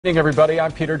Good evening, everybody.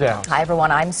 I'm Peter Downs. Hi, everyone.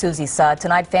 I'm Susie Sutt.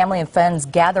 Tonight, family and friends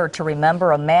gather to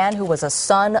remember a man who was a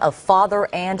son, a father,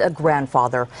 and a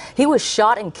grandfather. He was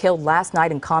shot and killed last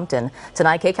night in Compton.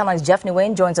 Tonight, KCAL 9's Jeff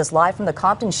Nguyen joins us live from the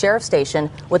Compton Sheriff's Station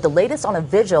with the latest on a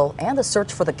vigil and the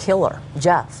search for the killer.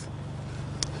 Jeff.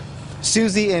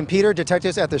 Susie and Peter,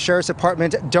 detectives at the Sheriff's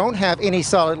Department don't have any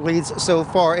solid leads so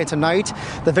far. And tonight,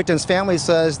 the victim's family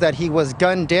says that he was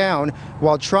gunned down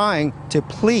while trying to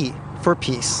plead for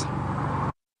peace.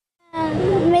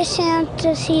 Miss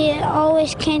Santos, he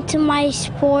always came to my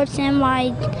sports and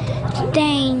my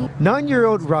thing.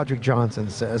 9-year-old Roderick Johnson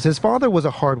says his father was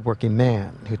a hardworking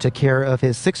man who took care of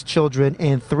his 6 children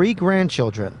and 3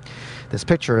 grandchildren. This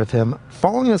picture of him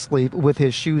falling asleep with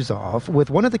his shoes off with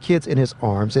one of the kids in his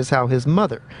arms is how his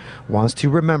mother wants to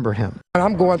remember him.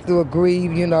 I'm going through a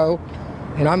grief,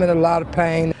 and I'm in a lot of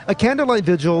pain. A candlelight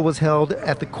vigil was held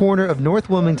at the corner of North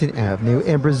Wilmington Avenue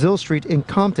and Brazil Street in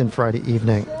Compton Friday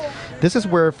evening. This is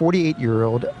where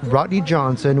 48-year-old Rodney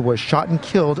Johnson was shot and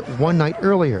killed one night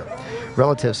earlier.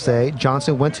 Relatives say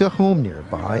Johnson went to a home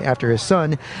nearby after his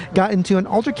son got into an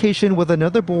altercation with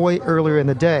another boy earlier in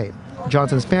the day.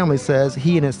 Johnson's family says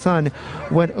he and his son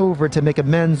went over to make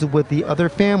amends with the other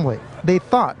family. They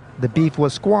thought the beef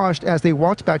was squashed as they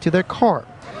walked back to their car.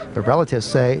 But relatives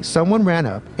say someone ran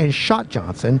up and shot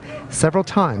Johnson several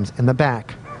times in the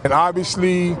back. And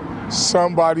obviously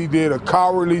somebody did a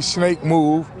cowardly snake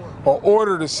move or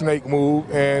ordered a snake move,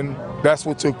 and that's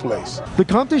what took place. The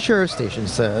Compton Sheriff's Station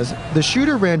says the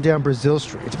shooter ran down Brazil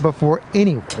Street before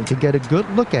anyone could get a good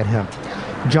look at him.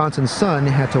 Johnson's son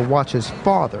had to watch his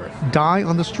father die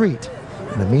on the street.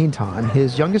 In the meantime,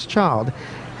 his youngest child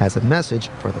has a message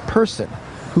for the person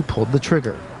who pulled the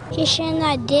trigger. He shouldn't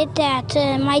have did that.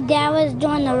 My dad was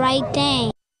doing the right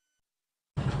thing.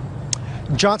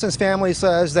 Johnson's family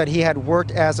says that he had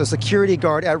worked as a security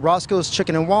guard at Roscoe's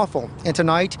Chicken and Waffle. And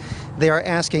tonight, they are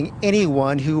asking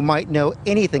anyone who might know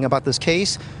anything about this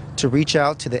case to reach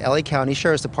out to the LA County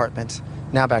Sheriff's Department.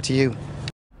 Now back to you.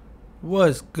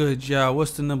 What's good, y'all?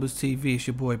 What's the numbers TV? It's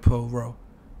your boy Po Ro.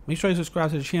 Make sure you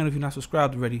subscribe to the channel if you're not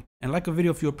subscribed already, and like a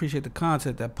video if you appreciate the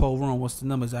content that Po Ro and What's the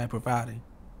Numbers I am providing.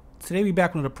 Today we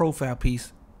back with a profile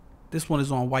piece. This one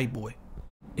is on Whiteboy.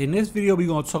 In this video we're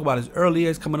going to talk about his early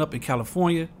years coming up in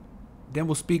California. Then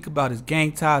we'll speak about his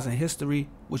gang ties and history,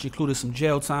 which included some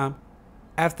jail time.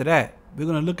 After that, we're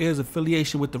going to look at his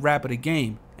affiliation with the rapper The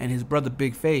Game and his brother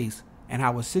Big Fase, and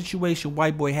how a situation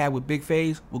Whiteboy had with Big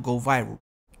Fase will go viral.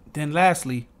 Then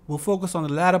lastly, we'll focus on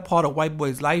the latter part of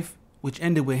Whiteboy's life, which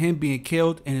ended with him being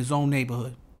killed in his own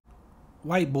neighborhood.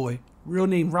 Whiteboy, real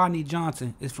name Rodney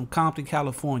Johnson, is from Compton,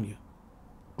 California.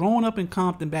 Growing up in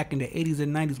Compton back in the 80s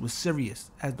and 90s was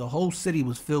serious, as the whole city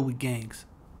was filled with gangs.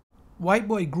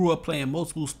 Whiteboy grew up playing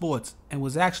multiple sports and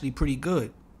was actually pretty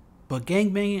good, but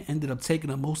gangbanging ended up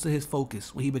taking up most of his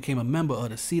focus when he became a member of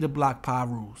the Cedar Block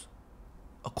Pirus.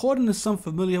 According to some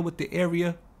familiar with the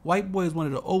area, Whiteboy is one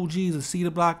of the OGs of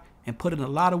Cedar Block and put in a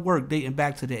lot of work dating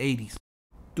back to the 80s.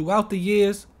 Throughout the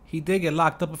years, he did get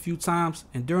locked up a few times,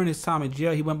 and during his time in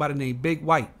jail he went by the name Big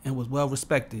White and was well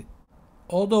respected.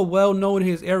 Although well known in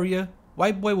his area,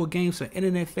 Whiteboy will gain some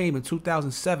internet fame in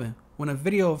 2007 when a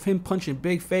video of him punching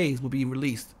Big Fase would be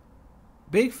released.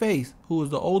 Big Fase, who was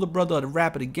the older brother of the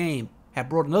rapper The Game, had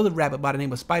brought another rapper by the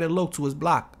name of Spider Loc to his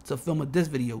block to film a diss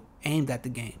video aimed at The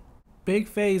Game. Big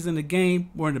Fase and The Game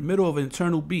were in the middle of an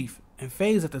internal beef, and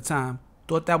Fase at the time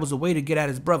thought that was a way to get at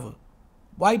his brother.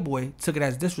 Whiteboy took it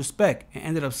as disrespect and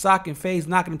ended up socking Fase,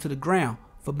 knocking him to the ground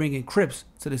for bringing Crips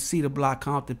to the Cedar Block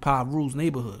Compton Pirus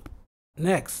neighborhood.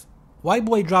 Next,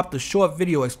 Whiteboy dropped a short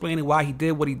video explaining why he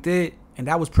did what he did, and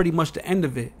that was pretty much the end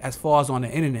of it as far as on the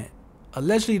internet.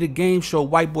 Allegedly, The Game showed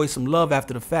Whiteboy some love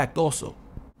after the fact also.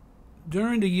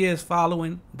 During the years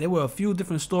following, there were a few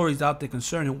different stories out there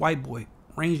concerning Whiteboy,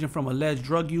 ranging from alleged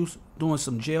drug use, doing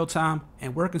some jail time,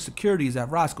 and working securities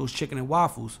at Roscoe's Chicken and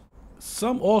Waffles.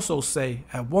 Some also say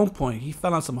at one point he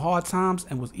fell on some hard times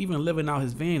and was even living out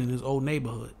his van in his old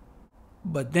neighborhood.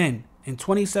 But then, in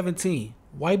 2017,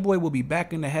 Whiteboy will be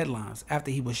back in the headlines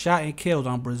after he was shot and killed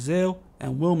on Brazil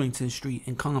and Wilmington Street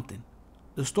in Compton.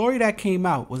 The story that came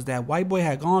out was that Whiteboy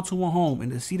had gone to a home in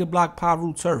the Cedar Block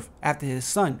Piru turf after his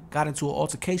son got into an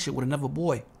altercation with another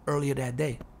boy earlier that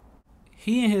day.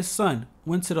 He and his son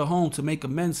went to the home to make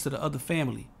amends to the other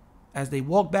family. As they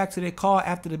walked back to their car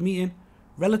after the meeting,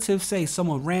 relatives say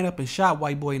someone ran up and shot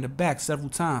Whiteboy in the back several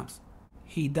times.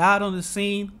 He died on the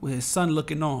scene with his son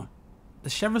looking on. The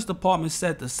Sheriff's Department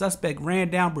said the suspect ran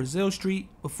down Brazil Street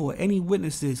before any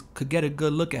witnesses could get a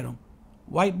good look at him.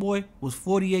 Whiteboy was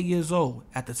 48 years old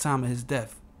at the time of his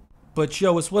death. But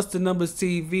yo, it's What's the Numbers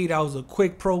TV. That was a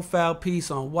quick profile piece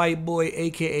on Whiteboy,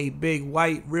 aka Big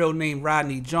White, real name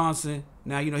Rodney Johnson.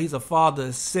 Now, you know, he's a father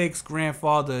of 6,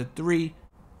 grandfather of 3,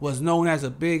 was known as a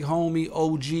big homie,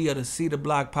 OG of the Cedar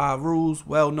Block Pirus,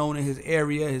 well known in his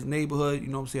area, his neighborhood. You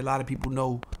know what I'm saying? A lot of people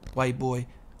know Whiteboy.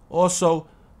 Also,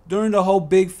 during the whole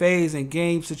Big Fase and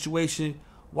game situation,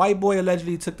 Whiteboy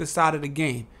allegedly took the side of the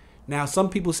game. Now, some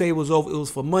people say it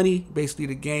was for money. Basically,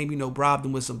 the game, you know, bribed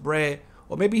him with some bread.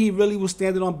 Or maybe he really was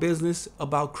standing on business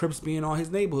about Crips being on his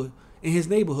neighborhood,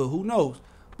 who knows?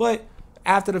 But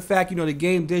after the fact, you know, the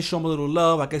game did show him a little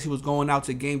love. I guess he was going out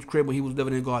to Game's crib when he was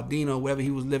living in Gardena, wherever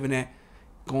he was living at,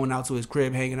 going out to his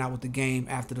crib, hanging out with the game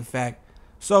after the fact.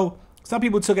 So some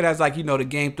people took it as like, you know, the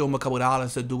game threw him a couple of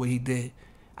dollars to do what he did.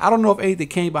 I don't know if anything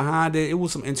came behind it. It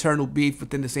was some internal beef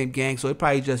within the same gang. So it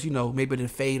probably just, you know, maybe the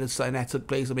fade or something that took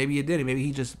place. Or maybe it didn't. Maybe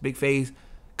he just, Big Fase,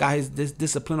 got his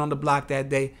discipline on the block that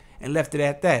day and left it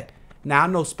at that. Now, I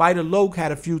know Spider Loke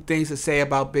had a few things to say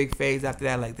about Big Fase after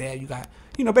that. Like, damn, you got,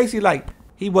 you know, basically like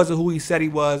he wasn't who he said he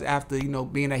was after, you know,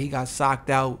 being that he got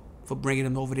socked out for bringing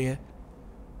him over there.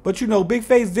 But, you know, Big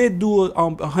Fase did do a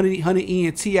 100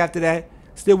 ENT after that.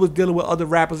 Still was dealing with other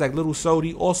rappers like Little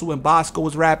Sody. Also, when Bosco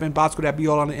was rapping, Bosco that be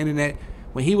all on the internet,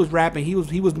 when he was rapping, he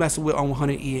was messing with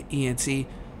 100 ENT.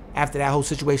 After that whole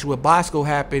situation with Bosco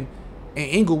happened in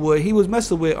Inglewood, he was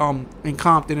messing with in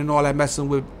Compton and all that, messing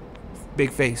with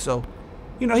Big Fase. So,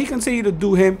 you know, he continued to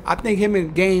do him. I think him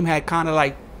and Game had kind of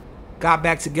like got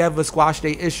back together, squashed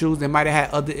their issues. They might have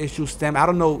had other issues stem. I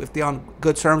don't know if they're on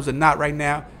good terms or not right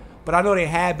now, but I know they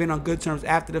had been on good terms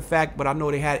after the fact, but I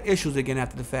know they had issues again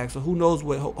after the fact. So who knows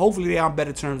what, hopefully they're on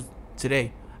better terms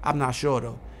today. I'm not sure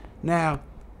though. Now,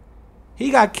 he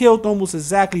got killed almost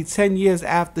exactly 10 years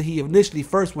after he initially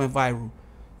first went viral.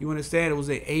 You understand? It was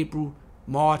in April,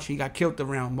 March. He got killed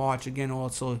around March again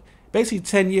also. Basically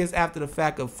 10 years after the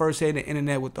fact of first hitting the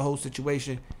internet with the whole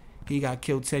situation, he got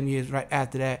killed 10 years right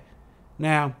after that.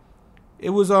 Now,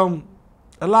 it was a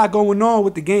lot going on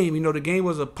with the game. You know, the game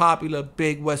was a popular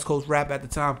big West Coast rap at the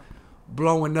time,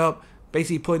 blowing up,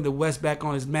 basically putting the West back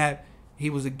on his map. He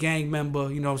was a gang member,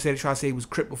 you know what I'm saying? They try to say he was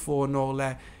Crip before and all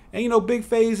that. And, you know, Big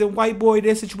Fase and Whiteboy,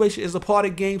 their situation is a part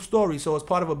of Game's story. So it's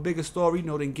part of a bigger story. You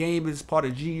know, the Game is part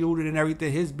of G-Unit and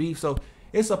everything, his beef. So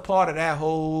it's a part of that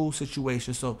whole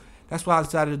situation. So that's why I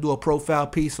decided to do a profile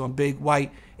piece on Big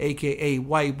White, a.k.a.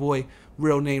 Whiteboy,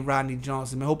 real name Rodney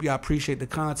Johnson. I hope y'all appreciate the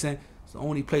content. It's the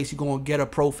only place you're going to get a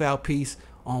profile piece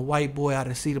on Whiteboy out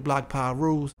of Cedar Block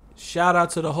Pirus. Shout out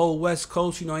to the whole West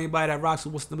Coast. You know, anybody that rocks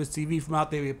with What's the Numbers TV from out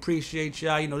there, we appreciate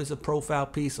y'all. You know, this is a profile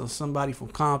piece on somebody from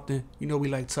Compton. You know, we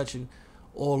like touching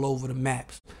all over the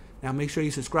maps. Now, make sure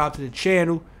you subscribe to the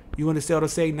channel. You understand what I'm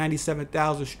saying?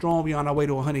 97,000 strong. We on our way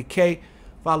to 100K.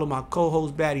 Follow my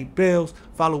co-host, Batty Bills.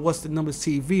 Follow What's the Numbers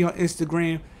TV on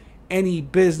Instagram. Any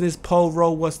business,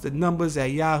 Poro, What's the Numbers at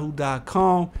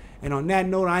yahoo.com. And on that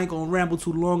note, I ain't going to ramble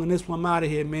too long on this one. I'm out of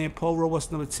here, man. Poro, What's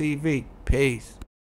the Numbers TV. Peace.